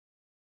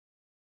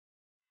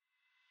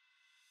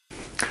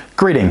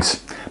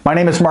Greetings, my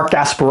name is Mark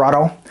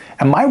Gasparato,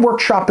 and my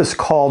workshop is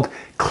called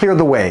Clear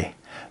the Way,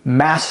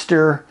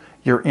 Master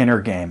Your Inner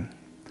Game.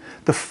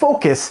 The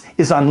focus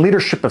is on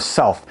leadership of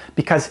self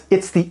because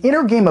it's the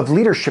inner game of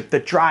leadership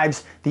that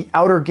drives the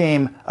outer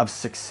game of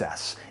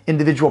success,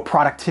 individual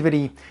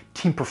productivity,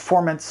 team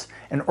performance,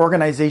 and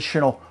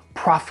organizational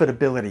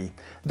profitability.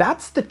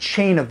 That's the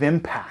chain of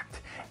impact,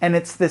 and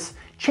it's this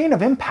chain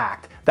of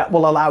impact that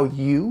will allow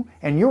you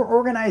and your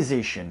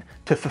organization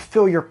to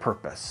fulfill your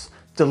purpose,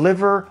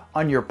 deliver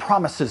on your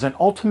promises, and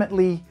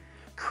ultimately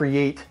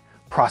create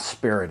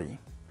prosperity.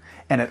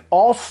 And it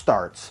all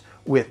starts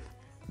with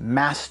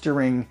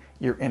mastering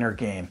your inner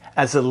game.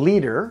 As a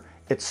leader,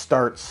 it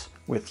starts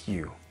with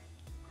you.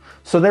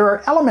 So there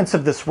are elements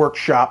of this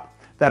workshop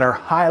that are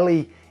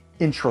highly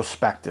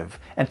introspective.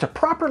 And to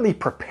properly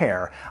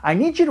prepare, I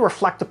need you to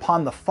reflect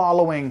upon the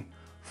following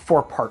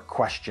four-part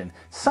question,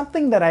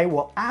 something that I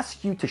will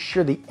ask you to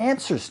share the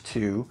answers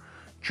to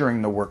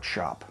during the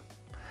workshop.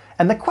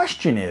 And the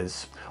question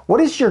is,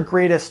 what is your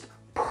greatest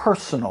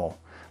personal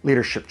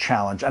leadership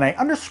challenge? And I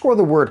underscore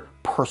the word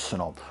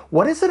personal.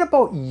 What is it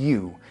about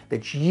you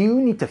that you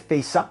need to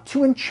face up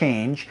to and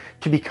change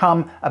to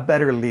become a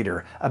better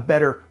leader, a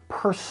better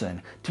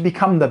person, to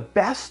become the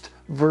best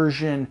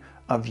version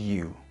of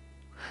you?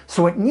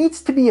 So it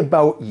needs to be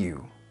about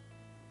you.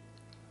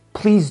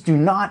 Please do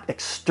not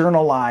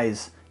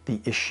externalize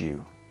the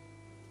issue.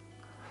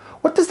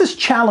 What does this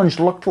challenge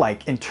look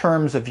like in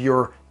terms of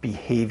your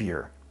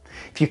behavior?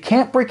 If you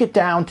can't break it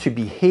down to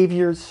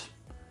behaviors,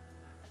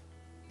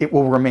 it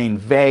will remain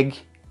vague.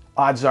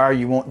 Odds are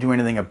you won't do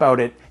anything about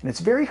it, and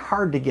it's very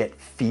hard to get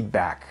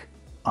feedback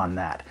on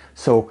that.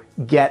 So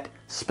get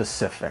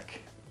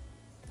specific.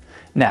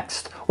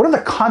 Next, what are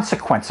the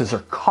consequences or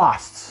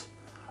costs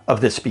of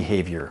this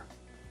behavior?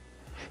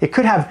 It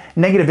could have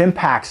negative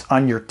impacts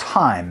on your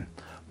time,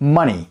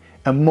 money,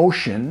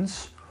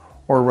 emotions,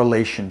 or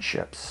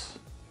relationships.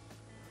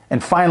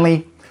 And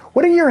finally,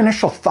 what are your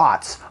initial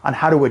thoughts on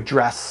how to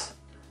address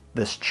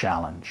this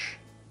challenge?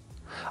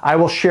 I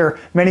will share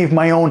many of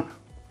my own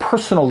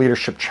personal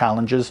leadership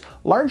challenges,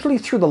 largely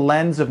through the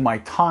lens of my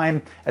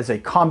time as a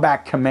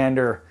combat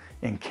commander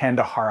in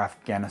Kandahar,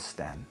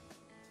 Afghanistan.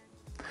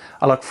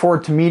 I look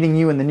forward to meeting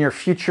you in the near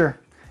future,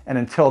 and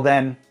until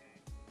then,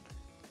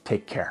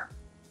 take care.